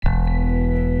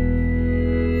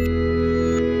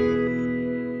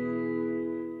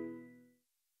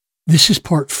This is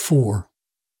part 4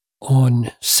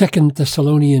 on 2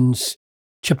 Thessalonians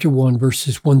chapter 1,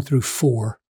 verses 1 through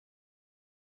 4.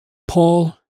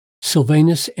 Paul,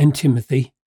 Silvanus, and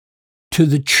Timothy, to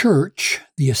the church,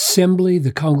 the assembly,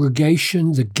 the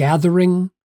congregation, the gathering.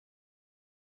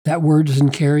 That word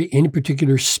doesn't carry any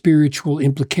particular spiritual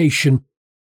implication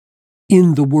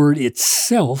in the word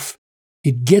itself.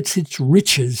 It gets its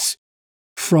riches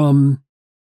from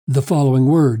the following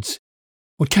words.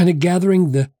 What kind of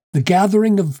gathering? The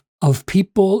gathering of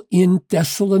people in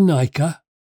Thessalonica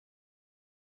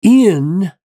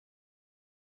in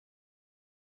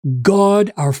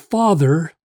God our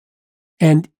Father,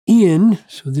 and in,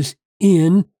 so this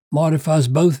in modifies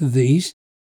both of these,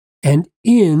 and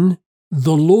in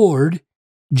the Lord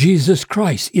Jesus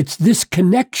Christ. It's this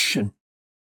connection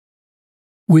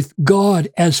with God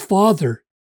as Father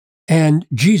and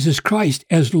Jesus Christ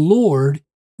as Lord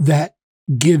that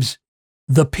gives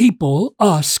the people,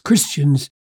 us Christians,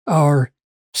 our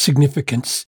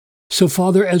significance. So,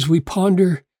 Father, as we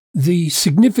ponder the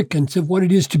significance of what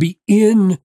it is to be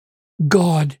in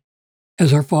God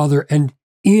as our Father and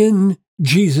in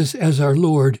Jesus as our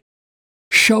Lord,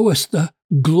 show us the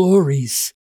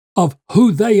glories of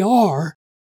who they are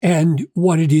and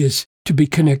what it is to be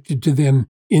connected to them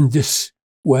in this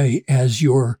way as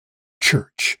your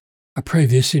church. I pray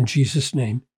this in Jesus'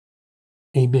 name.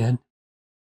 Amen.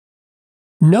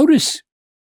 Notice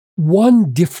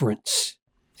one difference.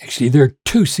 Actually, there are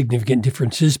two significant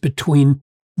differences between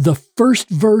the first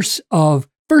verse of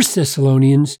 1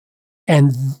 Thessalonians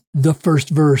and the first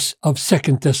verse of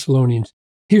 2 Thessalonians.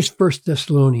 Here's 1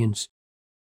 Thessalonians.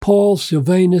 Paul,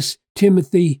 Silvanus,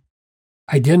 Timothy,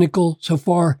 identical so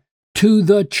far. To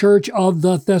the church of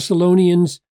the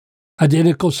Thessalonians,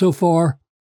 identical so far.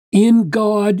 In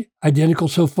God, identical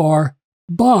so far.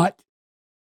 But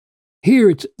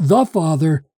here it's the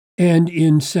Father, and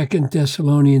in 2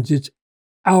 Thessalonians it's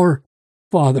our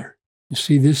Father. You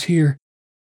see this here?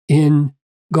 In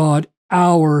God,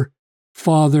 our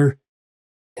Father,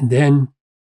 and then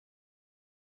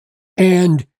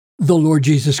and the Lord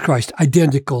Jesus Christ,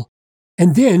 identical.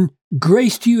 And then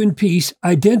grace to you and peace,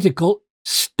 identical.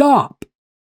 Stop.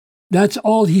 That's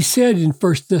all he said in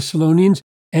 1 Thessalonians.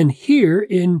 And here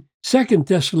in 2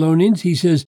 Thessalonians, he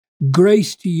says,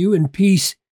 grace to you and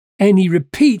peace. And he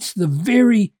repeats the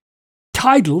very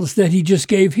titles that he just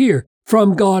gave here.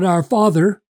 From God our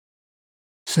Father,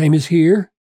 same as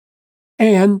here.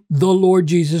 And the Lord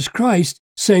Jesus Christ,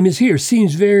 same as here.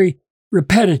 Seems very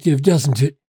repetitive, doesn't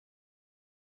it?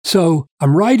 So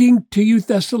I'm writing to you,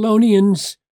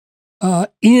 Thessalonians,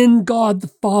 in God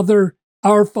the Father,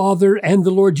 our Father, and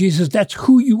the Lord Jesus. That's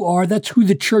who you are. That's who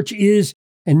the church is.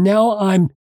 And now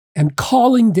I'm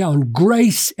calling down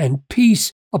grace and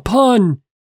peace upon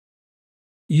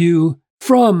you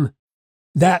from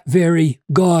that very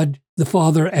God the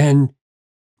Father and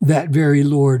that very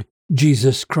Lord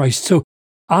Jesus Christ. So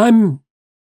I'm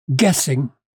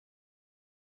guessing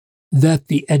that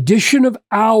the addition of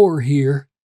our here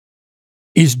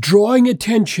is drawing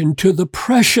attention to the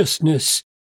preciousness,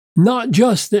 not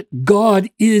just that God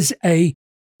is a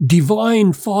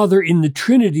divine Father in the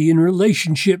Trinity in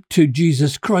relationship to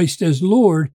Jesus Christ as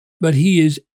Lord, but he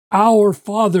is our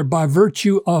Father by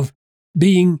virtue of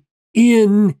being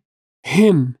in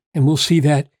him. And we'll see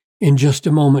that in just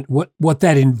a moment, what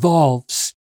that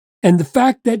involves. And the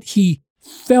fact that he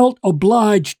felt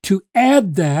obliged to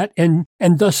add that and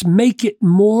thus make it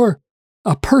more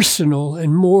personal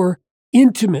and more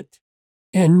intimate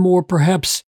and more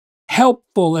perhaps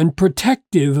helpful and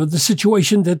protective of the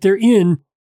situation that they're in,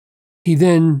 he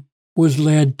then was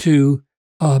led to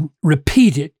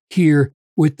repeat it here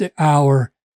with the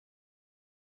our.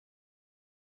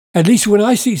 At least when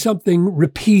I see something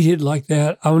repeated like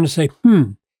that, I want to say,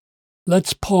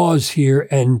 let's pause here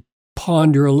and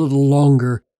ponder a little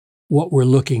longer what we're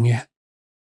looking at.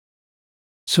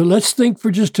 So let's think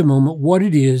for just a moment what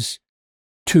it is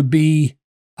to be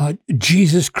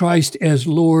Jesus Christ as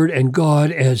Lord and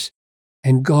God as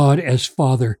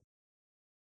Father.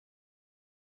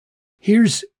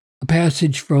 Here's a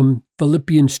passage from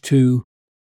Philippians 2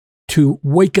 to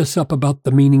wake us up about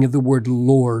the meaning of the word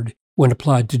Lord when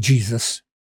applied to Jesus.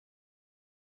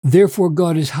 Therefore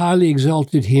God has highly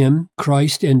exalted him,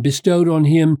 Christ, and bestowed on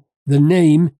him the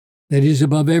name that is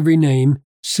above every name,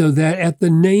 so that at the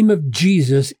name of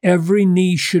Jesus every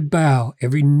knee should bow.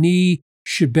 Every knee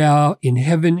should bow in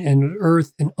heaven and on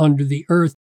earth and under the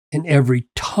earth, and every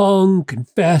tongue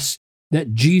confess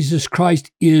that Jesus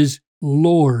Christ is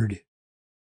Lord,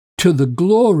 to the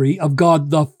glory of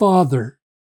God the Father.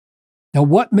 Now,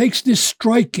 what makes this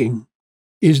striking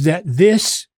is that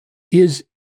this is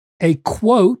a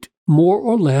quote more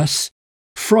or less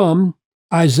from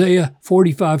Isaiah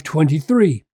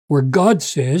 45:23, where God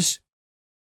says,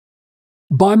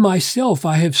 "By myself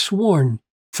I have sworn,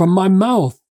 from my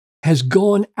mouth has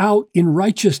gone out in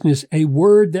righteousness a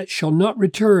word that shall not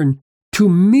return. To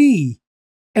me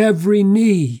every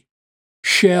knee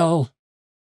shall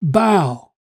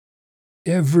bow."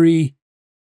 Where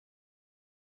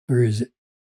is it?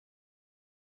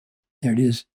 There it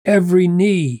is. Every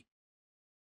knee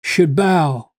should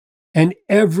bow, and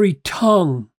every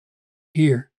tongue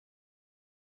here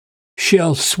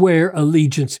shall swear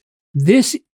allegiance.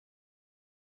 This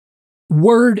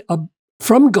word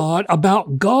from God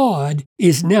about God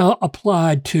is now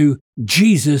applied to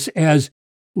Jesus as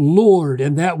Lord,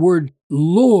 and that word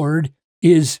Lord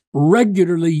is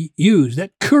regularly used.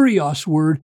 That kurios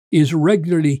word is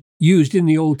regularly used in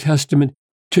the Old Testament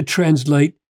to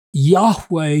translate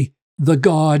Yahweh, the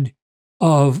God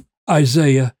of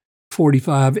Isaiah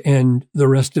 45 and the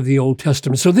rest of the Old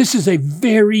Testament. So this is a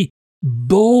very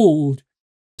bold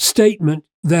statement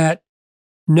that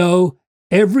no,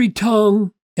 every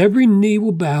tongue, every knee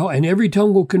will bow, and every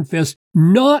tongue will confess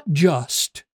not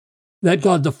just that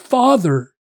God the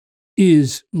Father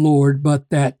is Lord, but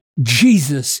that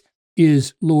Jesus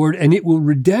is Lord, and it will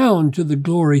redound to the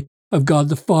glory of God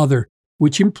the Father,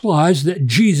 which implies that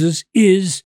Jesus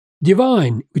is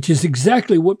divine, which is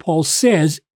exactly what Paul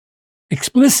says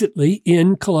explicitly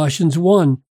in Colossians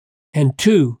 1 and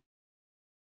 2.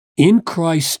 In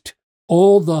Christ,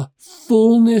 all the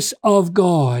fullness of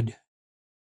God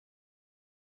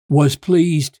was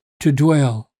pleased to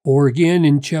dwell. Or again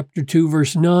in chapter 2,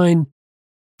 verse 9,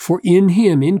 for in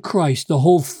him, in Christ, the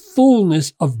whole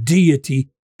fullness of deity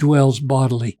dwells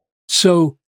bodily.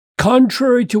 So,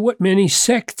 contrary to what many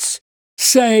sects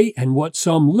say and what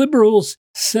some liberals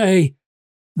say,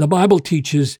 the Bible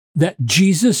teaches that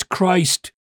Jesus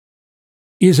Christ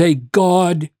is a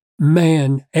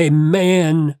God-man, a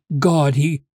man-God.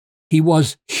 He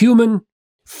was human,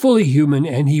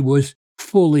 and he was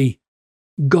fully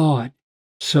God.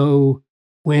 So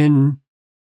when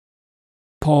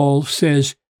Paul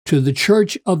says to the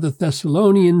church of the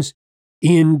Thessalonians,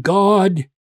 in God,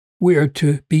 we are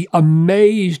to be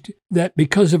amazed that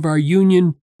because of our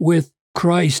union with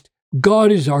Christ,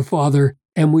 God is our Father,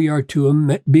 and we are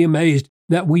to be amazed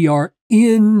that we are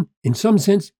in some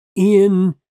sense,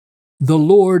 in the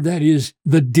Lord, that is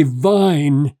the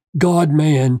divine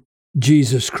God-man,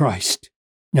 Jesus Christ.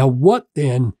 Now, what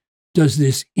then does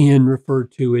this "in" refer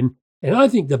to? And I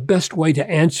think the best way to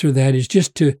answer that is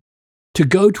just to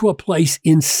go to a place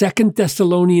in 2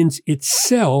 Thessalonians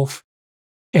itself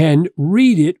and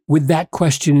read it with that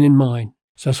question in mind.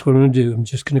 So that's what I'm going to do. I'm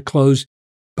just going to close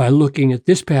by looking at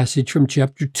this passage from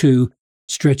chapter 2,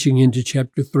 stretching into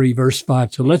chapter 3, verse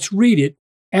 5. So let's read it,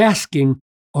 asking,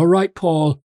 all right,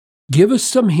 Paul, give us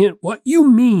some hint what you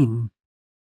mean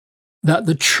that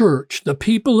the church, the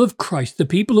people of Christ, the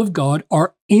people of God,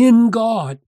 are in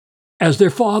God as their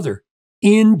Father,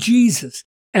 in Jesus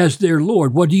as their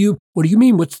Lord. What do you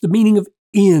mean? What's the meaning of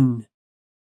 "in"?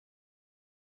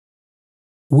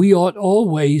 We ought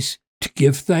always to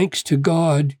give thanks to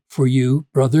God for you,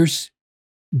 brothers,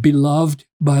 beloved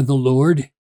by the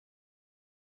Lord.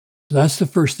 That's the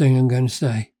first thing I'm going to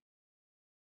say.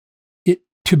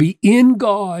 To be in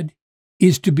God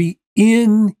is to be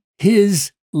in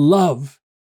His love.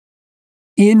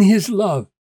 In His love.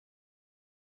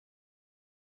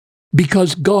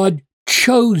 Because God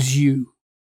chose you.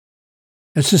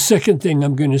 That's the second thing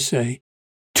I'm going to say.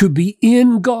 To be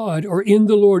in God or in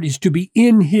the Lord is to be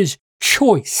in His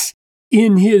choice,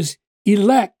 in His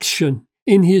election,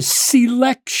 in His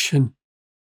selection.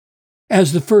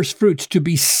 As the first fruits, to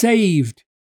be saved.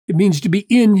 It means to be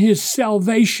in His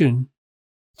salvation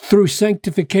through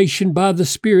sanctification by the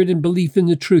Spirit and belief in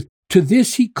the truth. To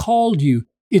this He called you.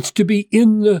 It's to be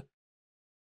in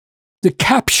the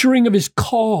capturing of His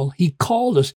call. He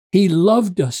called us. He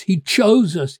loved us. He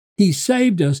chose us. He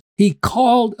saved us. He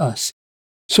called us.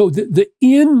 So the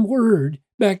 "in" word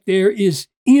back there is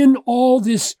in all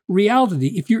this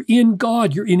reality. If you're in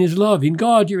God, you're in His love. In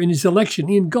God, you're in His election.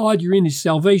 In God, you're in His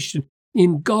salvation.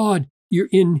 In God, you're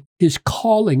in His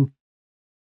calling.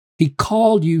 He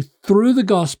called you through the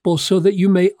gospel so that you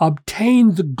may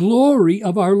obtain the glory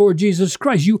of our Lord Jesus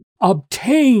Christ. You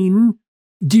obtain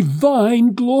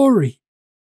divine glory.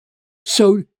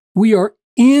 So we are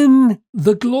in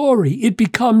the glory. It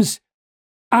becomes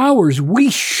ours.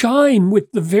 We shine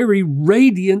with the very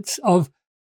radiance of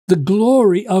the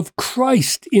glory of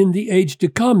Christ in the age to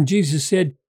come. Jesus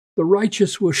said, the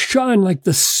righteous will shine like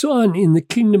the sun in the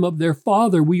kingdom of their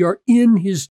Father. We are in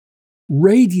His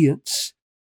radiance.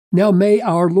 Now may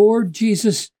our Lord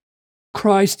Jesus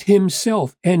Christ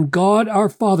himself and God our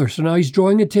Father. So now he's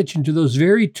drawing attention to those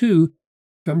very two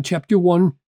from chapter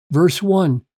 1, verse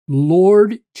 1.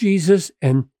 Lord Jesus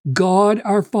and God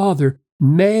our Father,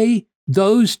 may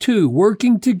those two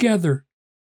working together,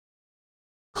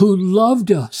 who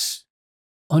loved us,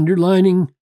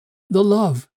 underlining the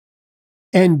love,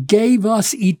 and gave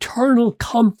us eternal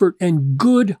comfort and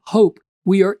good hope.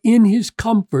 We are in his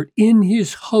comfort, in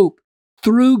his hope.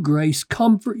 Through grace,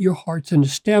 comfort your hearts and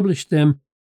establish them.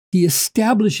 He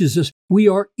establishes us. We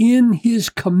are in his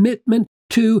commitment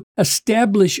to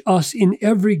establish us in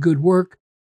every good work.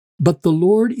 But the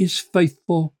Lord is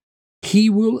faithful. He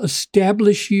will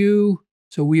establish you.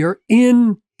 So we are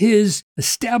in his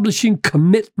establishing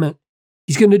commitment.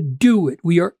 He's going to do it.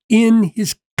 We are in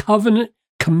his covenant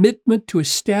commitment to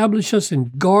establish us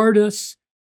and guard us.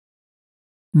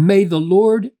 May the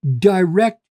Lord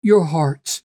direct your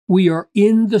hearts. We are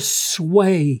in the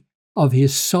sway of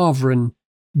his sovereign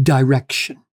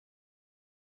direction.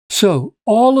 So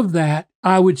all of that,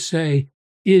 I would say,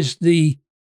 is the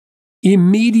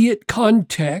immediate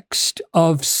context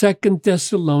of 2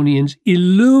 Thessalonians,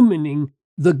 illumining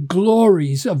the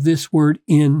glories of this word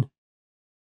in.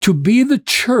 To be the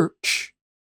church,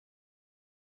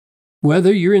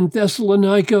 whether you're in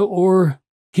Thessalonica or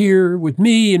here with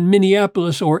me in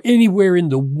Minneapolis or anywhere in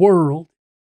the world,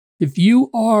 if you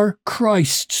are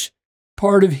Christ's,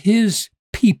 part of his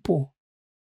people,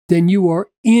 then you are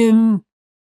in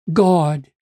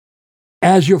God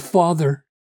as your Father,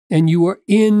 and you are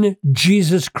in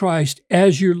Jesus Christ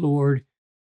as your Lord.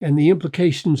 And the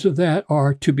implications of that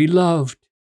are to be loved,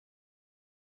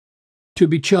 to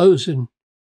be chosen,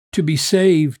 to be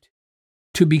saved,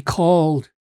 to be called,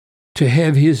 to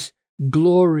have his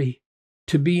glory,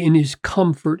 to be in his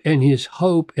comfort and his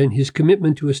hope and his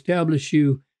commitment to establish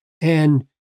you, and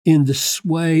in the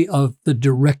sway of the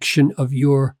direction of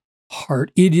your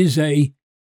heart. It is a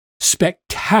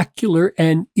spectacular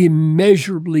and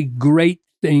immeasurably great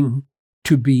thing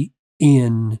to be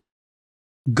in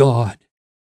God.